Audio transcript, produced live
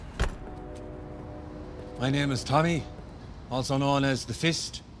My name is Tommy, also known as the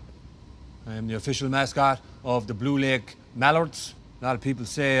Fist. I am the official mascot of the Blue Lake Mallards. A lot of people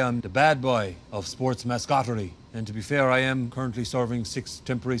say I'm the bad boy of sports mascottery. And to be fair, I am currently serving 6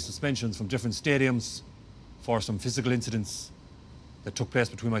 temporary suspensions from different stadiums for some physical incidents that took place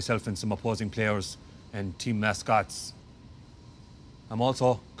between myself and some opposing players and team mascots. I'm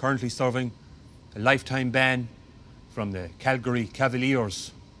also currently serving a lifetime ban from the Calgary Cavaliers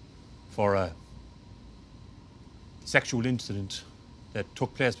for a sexual incident that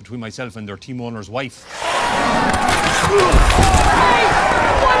took place between myself and their team owner's wife.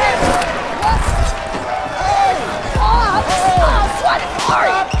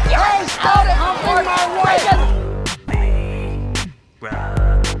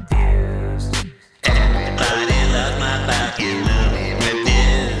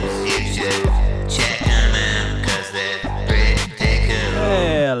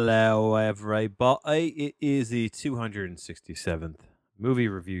 Hello, everybody. It is the 267th movie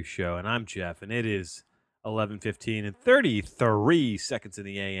review show, and I'm Jeff, and it is 11:15 and 33 seconds in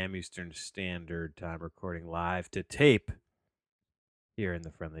the AM Eastern Standard Time, recording live to tape here in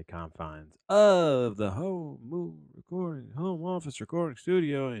the friendly confines of the home office recording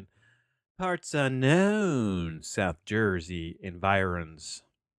studio in parts unknown South Jersey environs.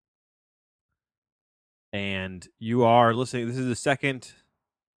 And you are listening. This is the second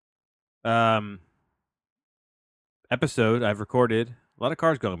episode I've recorded. A lot of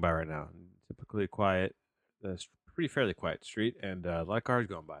cars going by right now. Typically quiet, pretty fairly quiet street, and a lot of cars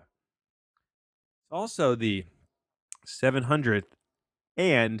going by. It's also the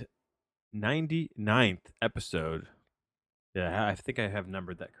 799th episode. Yeah, I think I have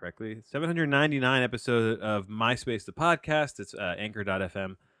numbered that correctly. 799 episode of MySpace the podcast. It's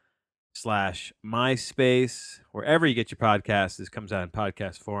anchor.fm/MySpace. Wherever you get your podcasts, this comes out in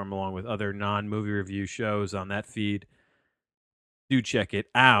podcast form along with other non-movie review shows on that feed. Do check it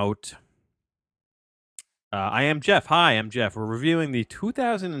out. I am Jeff. Hi, I'm Jeff. We're reviewing the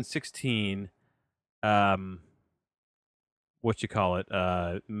 2016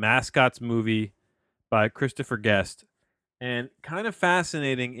 Mascots movie by Christopher Guest. And kind of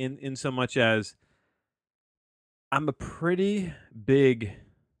fascinating in so much as I'm a pretty big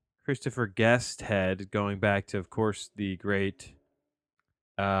Christopher Guest head, going back to, of course, the great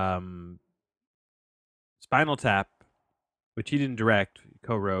Spinal Tap, which he didn't direct, he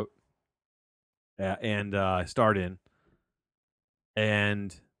co-wrote, and starred in.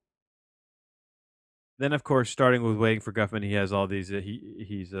 And then, of course, starting with Waiting for Guffman, he has all these.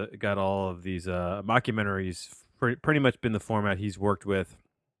 He's got all of these mockumentaries. Pretty much been the format he's worked with,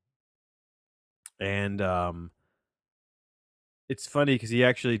 and it's funny because he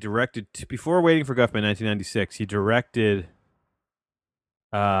actually directed before Waiting for Guffman in 1996. He directed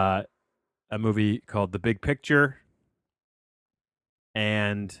a movie called The Big Picture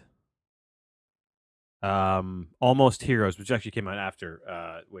and Almost Heroes, which actually came out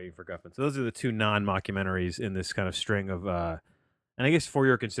after Waiting for Guffman. So those are the two non-mockumentaries in this kind of string of, and I guess For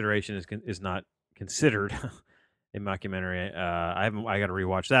Your Consideration is not considered a mockumentary. I got to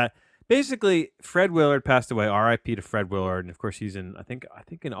rewatch that. Basically, Fred Willard passed away. R.I.P. to Fred Willard, and of course, he's in. I think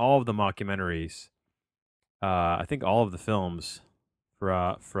in all of the mockumentaries. I think all of the films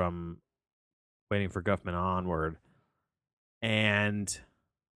from Waiting for Guffman onward, and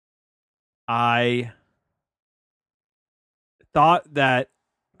I thought that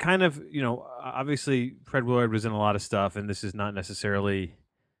kind of, obviously Fred Willard was in a lot of stuff, and this is not necessarily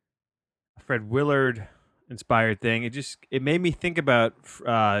a Fred Willard inspired thing. It made me think about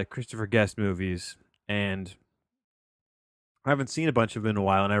Christopher Guest movies, and I haven't seen a bunch of them in a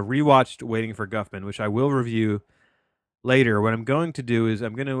while, and I rewatched Waiting for Guffman, which I will review later. What I'm going to do is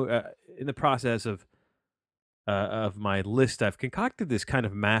I'm going to, in the process of my list, I've concocted this kind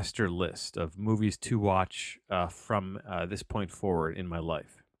of master list of movies to watch from this point forward in my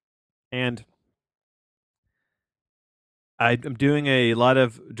life. And I'm doing a lot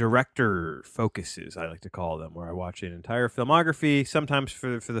of director focuses, I like to call them, where I watch an entire filmography, sometimes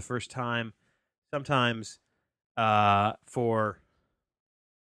for the first time, sometimes for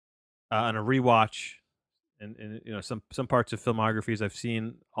on a rewatch, and some parts of filmographies I've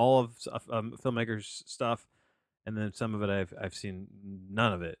seen all of filmmakers' stuff, and then some of it I've seen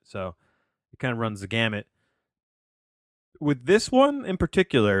none of it. So it kind of runs the gamut. With this one in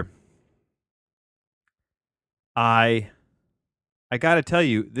particular, I got to tell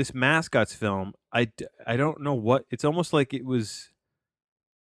you, this Mascots film, I don't know what, it's almost like it was,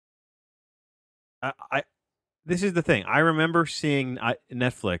 this is the thing. I remember seeing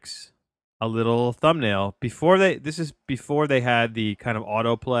Netflix, a little thumbnail, before they had the kind of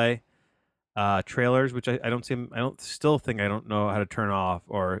autoplay trailers, which I don't seem I don't still think I don't know how to turn off,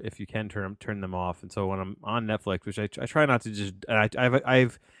 or if you can turn them off. And so when I'm on Netflix, which I try not to just, and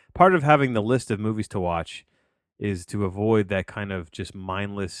I've part of having the list of movies to watch is to avoid that kind of just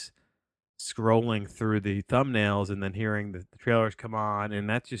mindless scrolling through the thumbnails and then hearing the trailers come on, and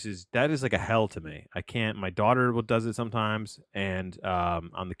that is like a hell to me. I can't. My daughter will does it sometimes, and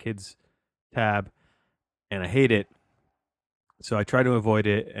on the kids tab, and I hate it. So I try to avoid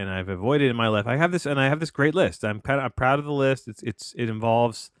it, and I've avoided it in my life. I have this great list. I'm proud of the list. It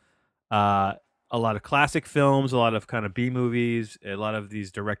involves uh, a lot of classic films, a lot of kind of B movies, a lot of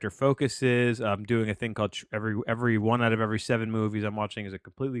these director focuses. I'm doing a thing called every one out of every 7 movies I'm watching is a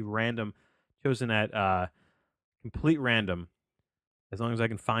completely random, chosen at complete random. As long as I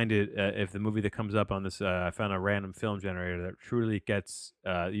can find it, if the movie that comes up on this, I found a random film generator that truly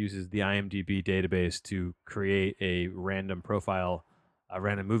uses the IMDb database to create a random profile, a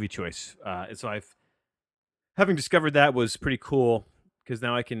random movie choice. And so having discovered that was pretty cool because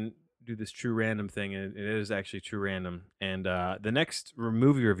now I can do this true random thing, and it is actually true random. And the next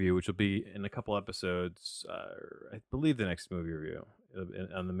movie review, which will be in a couple episodes, I believe the next movie review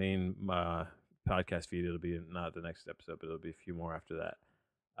on the main podcast feed. It'll be not the next episode, but it'll be a few more after that.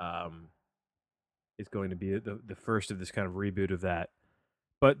 Um, it's going to be the first of this kind of reboot of that.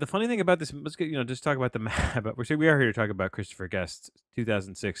 But the funny thing about this, let's get just talk about the but we are here to talk about Christopher Guest's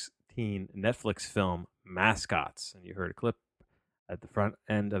 2016 Netflix film Mascots, and you heard a clip at the front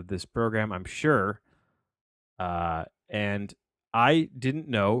end of this program, I'm sure. And I didn't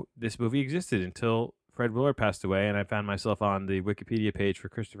know this movie existed until Fred Willard passed away, and I found myself on the Wikipedia page for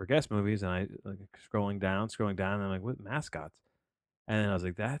Christopher Guest movies, and I like scrolling down, and I'm like, what Mascots? And then I was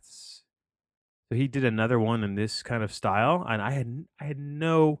like, that's so he did another one in this kind of style, and I had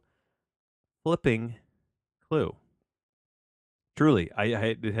no flipping clue. Truly, I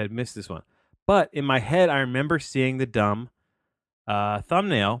had missed this one, but in my head, I remember seeing the dumb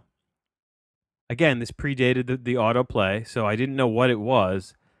thumbnail. Again, this predated the autoplay, so I didn't know what it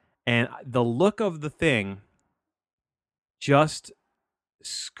was, and the look of the thing just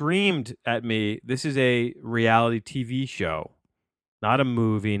screamed at me, "This is a reality TV show, not a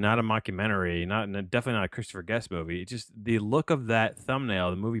movie, not a mockumentary, definitely not a Christopher Guest movie." It just the look of that thumbnail,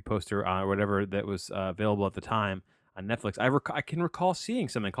 the movie poster, or whatever that was available at the time on Netflix. I can recall seeing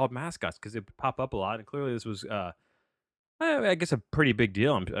something called Mascots because it would pop up a lot, and clearly this was I guess a pretty big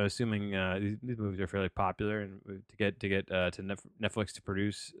deal. I'm assuming these movies are fairly popular, and to Netflix to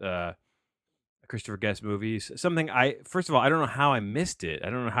produce Christopher Guest movies. Something first of all, I don't know how I missed it. I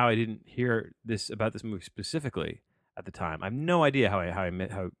don't know how I didn't hear about this movie specifically at the time. I have no idea how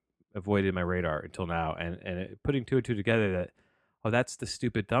it avoided my radar until now. And putting two and two together that that's the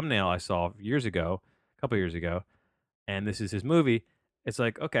stupid thumbnail I saw years ago, a couple years ago, and this is his movie. It's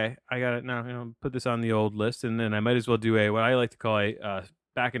like, okay, I got to now put this on the old list, and then I might as well do what I like to call a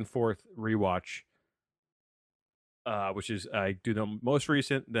back and forth rewatch, which is I do the most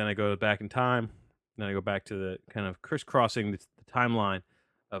recent, then I go back in time, then I go back to the kind of crisscrossing the timeline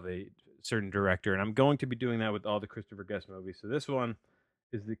of a certain director, and I'm going to be doing that with all the Christopher Guest movies. So this one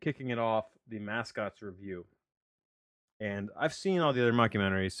is the kicking it off, the Mascots review, and I've seen all the other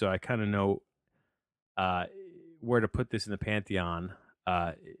mockumentaries, so I kind of know where to put this in the pantheon,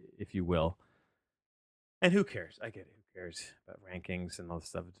 if you will. And who cares? I get it. Who cares about rankings and all this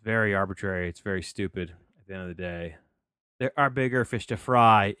stuff? It's very arbitrary. It's very stupid. At the end of the day, there are bigger fish to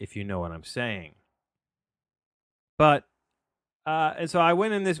fry, if you know what I'm saying. But and so I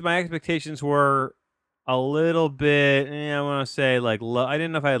went in this. My expectations were a little bit. I want to say like low. I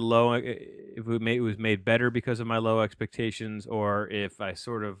didn't know if I had low. If it was made better because of my low expectations, or if I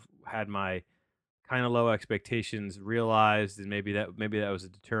sort of had my kind of low expectations realized, and maybe that was a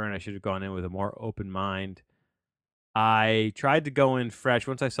deterrent. I should have gone in with a more open mind. I tried to go in fresh.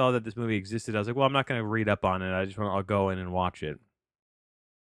 Once I saw that this movie existed, I was like, well, I'm not going to read up on it. I'll go in and watch it.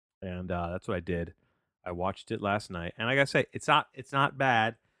 And that's what I did. I watched it last night, and like I say, it's not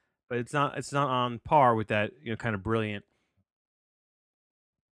bad, but it's not on par with that kind of brilliant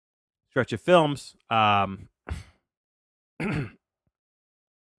stretch of films.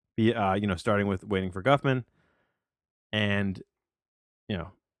 Starting with Waiting for Guffman, and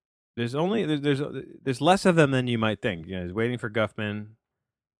there's less of them than you might think. He's Waiting for Guffman,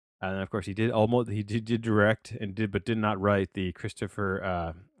 and of course he did direct and did not write the Chris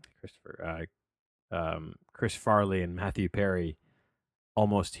Farley and Matthew Perry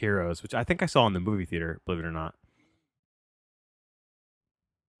Almost Heroes, which I think I saw in the movie theater, believe it or not.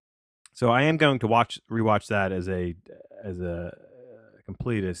 So I am going to rewatch that as a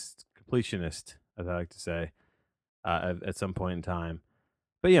completionist, as I like to say, at some point in time.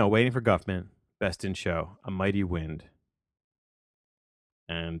 But, you know, Waiting for Guffman, Best in Show, A Mighty Wind,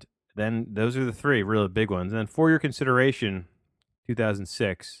 and then those are the three really big ones. And then For Your Consideration,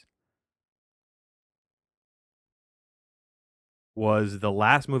 2006, was the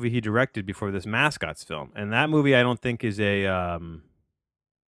last movie he directed before this Mascots film, and that movie I don't think is a,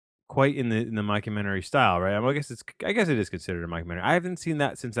 quite in the mockumentary style, right? I guess it is considered a mockumentary. I haven't seen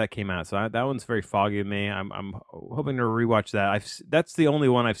that since that came out, so that one's very foggy to me. I'm hoping to rewatch that. That's the only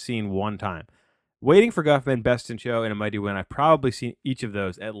one I've seen one time. Waiting for Guffman, Best in Show, and A Mighty Wind. I've probably seen each of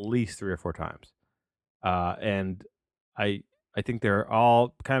those at least 3 or 4 times. And I I think they're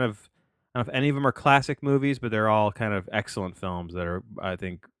all kind of, I don't know if any of them are classic movies, but they're all kind of excellent films that are, I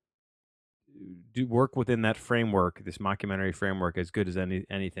think, do work within that framework, this mockumentary framework, as good as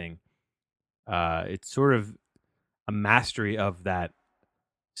anything. It's sort of a mastery of that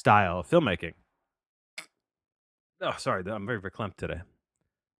style of filmmaking. Oh, sorry, I'm very verklempt today.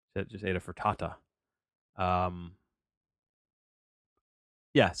 Just ate a frittata. Um,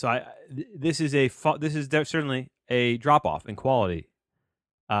 yeah, so this is certainly a drop off in quality,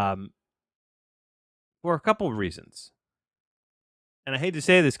 um, for a couple of reasons. And I hate to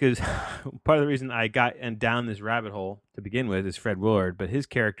say this because part of the reason I got and down this rabbit hole to begin with is Fred Willard, but his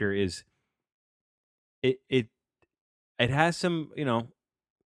character is, it it it has some, you know,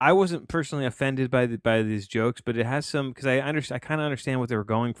 I wasn't personally offended by these jokes, but it has some, because I kind of understand what they were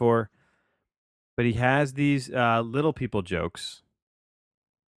going for. But he has these little people jokes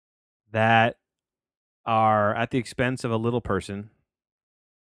that are at the expense of a little person,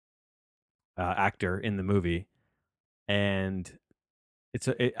 actor in the movie, and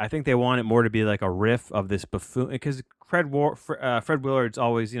I think they want it more to be like a riff of this buffoon, because Fred Willard's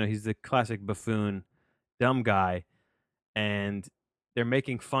always, you know, he's the classic buffoon, dumb guy, and they're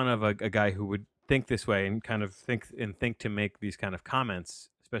making fun of a guy who would think this way and kind of think to make these kind of comments,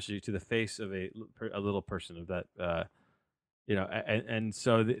 especially to the face of a little person of that, you know, and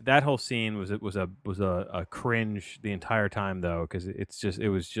so that whole scene was a cringe the entire time, though, because it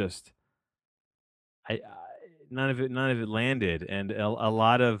was just, I none of it landed, and a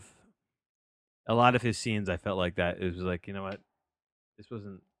lot of his scenes I felt like that. It was like, you know what, this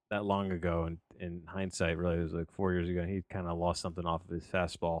wasn't that long ago, and in hindsight, really, it was like 4 years ago. And he kind of lost something off of his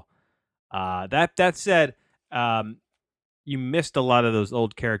fastball. That said, um, you missed a lot of those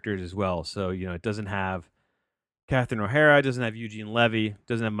old characters as well. So, you know, it doesn't have Catherine O'Hara, it doesn't have Eugene Levy, it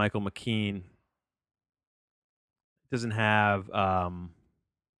doesn't have Michael McKean, it doesn't have,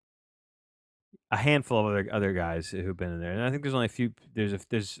 a handful of other guys who've been in there. And I think there's only a few. There's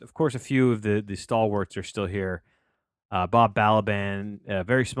of course a few of the stalwarts are still here. Bob Balaban, a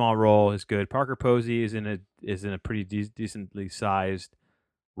very small role, is good. Parker Posey is in a pretty decently sized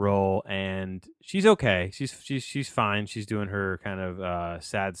role, and she's okay. She's fine. She's doing her kind of,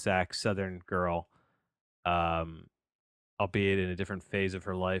 sad sack Southern girl, um, albeit in a different phase of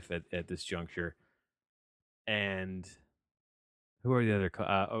her life at this juncture. And who are the other?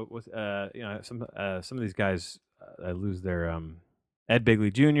 You know, some of these guys, I lose their, Ed Bigley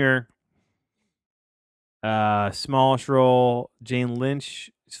Jr. Smallish role. Jane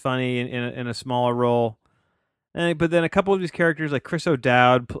Lynch is funny in a smaller role. And but then a couple of these characters, like Chris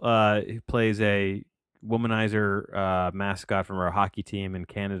O'Dowd, who plays a womanizer, mascot from our hockey team in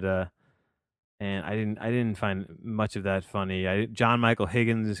Canada, and I didn't find much of that funny. John Michael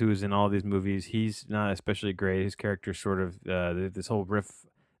Higgins, who is in all these movies, he's not especially great. His character sort of, they have this whole riff.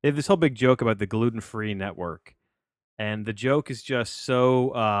 They have this whole big joke about the gluten-free network, and the joke is just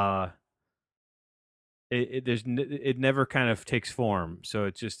so, it never kind of takes form. So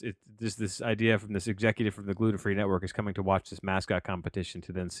it's just there's this idea from this executive from the Gluten Free Network is coming to watch this mascot competition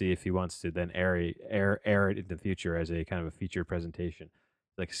to then see if he wants to then air it in the future as a kind of a featured presentation,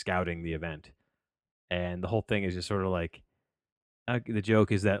 like scouting the event. And the whole thing is just sort of like, the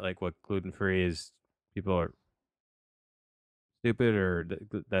joke is that, like, what gluten free is, people are stupid, or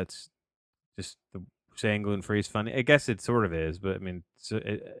that's just the saying gluten free is funny. I guess it sort of is, but I mean, so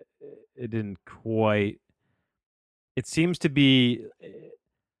it didn't quite. It seems to be.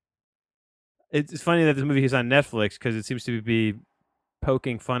 It's funny that this movie is on Netflix because it seems to be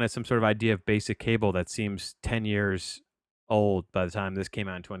poking fun at some sort of idea of basic cable that seems 10 years old by the time this came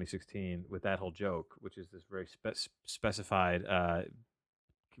out in 2016, with that whole joke, which is this very specified,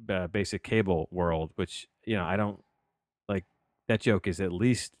 basic cable world, which, you know, I don't like. That joke is at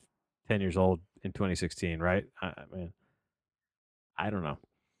least 10 years old in 2016, right? I mean, I don't know.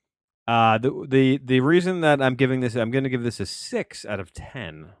 The reason that I'm going to give this a 6 out of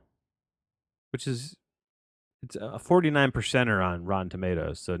 10, which is, it's a 49 percenter on Rotten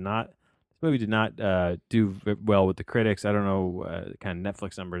Tomatoes, so not as movie did not do well with the critics. I don't know the kind of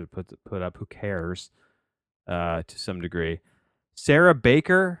Netflix numbers it put up. Who cares? To some degree. Sarah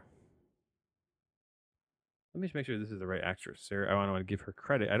Baker. Let me just make sure this is the right actress. Sarah. I don't want to give her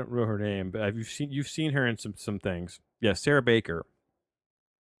credit. I don't know her name, but you've seen her in some things. Yeah, Sarah Baker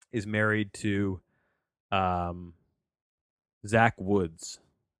is married to um, Zach Woods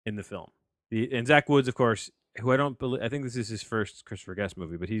in the film. And Zach Woods, of course, who I don't believe. I think this is his first Christopher Guest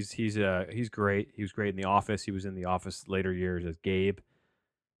movie, but he's great. He was great in The Office. He was in The Office later years as Gabe.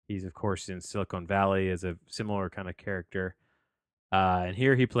 He's of course in Silicon Valley as a similar kind of character. And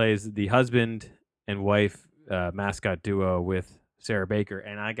here he plays the husband and wife mascot duo with Sarah Baker.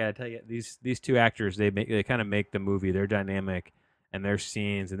 And I gotta tell you, these two actors they kind of make the movie. Their dynamic and their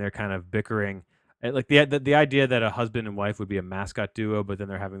scenes and their kind of bickering. Like the idea that a husband and wife would be a mascot duo, but then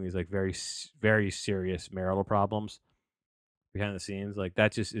they're having these like very serious marital problems behind the scenes. Like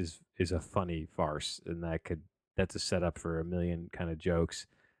that just is a funny farce, and that's a setup for a million kind of jokes.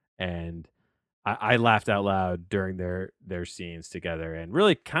 And I laughed out loud during their scenes together, and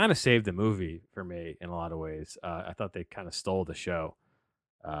really kind of saved the movie for me in a lot of ways. I thought they kind of stole the show.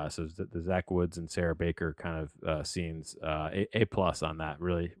 So the Zach Woods and Sarah Baker kind of scenes, a plus on that.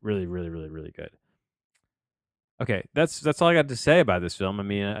 Really, really, really, really, really good. Okay, that's all I got to say about this film. I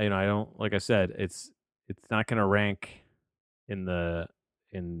mean, I don't like I said, it's not going to rank in the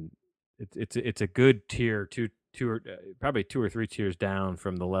in it's a good tier, probably 2 or 3 tiers down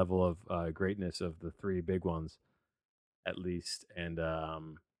from the level of greatness of the 3 big ones, at least, and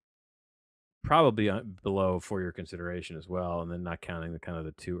probably below for your consideration as well, and then not counting the kind of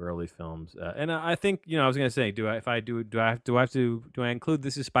the 2 early films. And I think I was going to say, do I include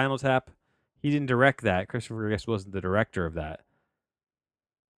This Is Spinal Tap? He didn't direct that. Christopher Guest wasn't the director of that.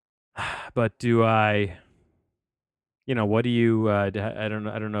 But do I? What do you? I don't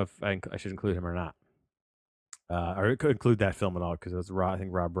know. I don't know if I should include him or not, or it could include that film at all because I think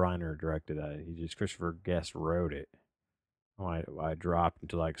Rob Reiner directed that. Christopher Guest wrote it. Oh, I dropped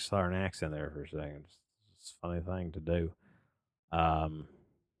into like Southern accent there for a second. It's a funny thing to do.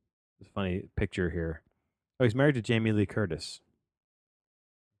 It's a funny picture here. Oh, he's married to Jamie Lee Curtis.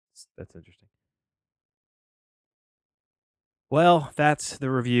 That's interesting. Well, that's the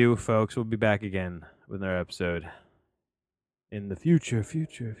review, folks. We'll be back again with another episode in the future.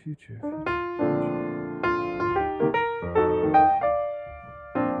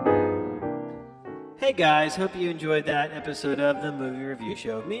 Hey guys, hope you enjoyed that episode of the Movie Review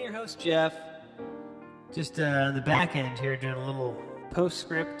Show. Me, your host, Jeff. Just on the back end here, doing a little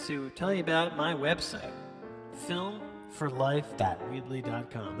postscript to tell you about my website,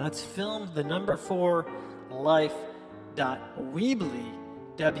 filmforlife.weebly.com. That's film, the number 4, life.weebly,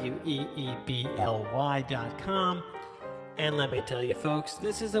 WEEBLY.com. And let me tell you, folks,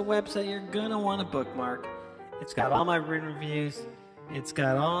 this is a website you're going to want to bookmark. It's got all my written reviews. It's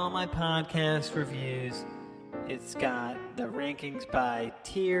got all my podcast reviews. It's got the rankings by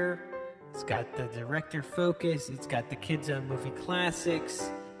tier. It's got the director focus. It's got the Kids on Movie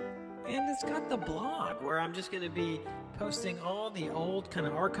Classics. And it's got the blog where I'm just going to be posting all the old kind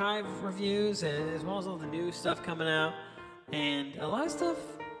of archive reviews and as well as all the new stuff coming out. And a lot of stuff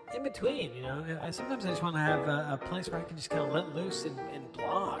in between, sometimes I just want to have a place where I can just kind of let loose and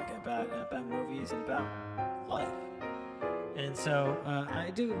blog about movies and about life. And so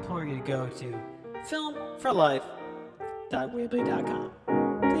I do implore you to go to filmforlife.weebly.com.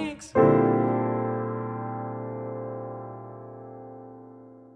 Thanks.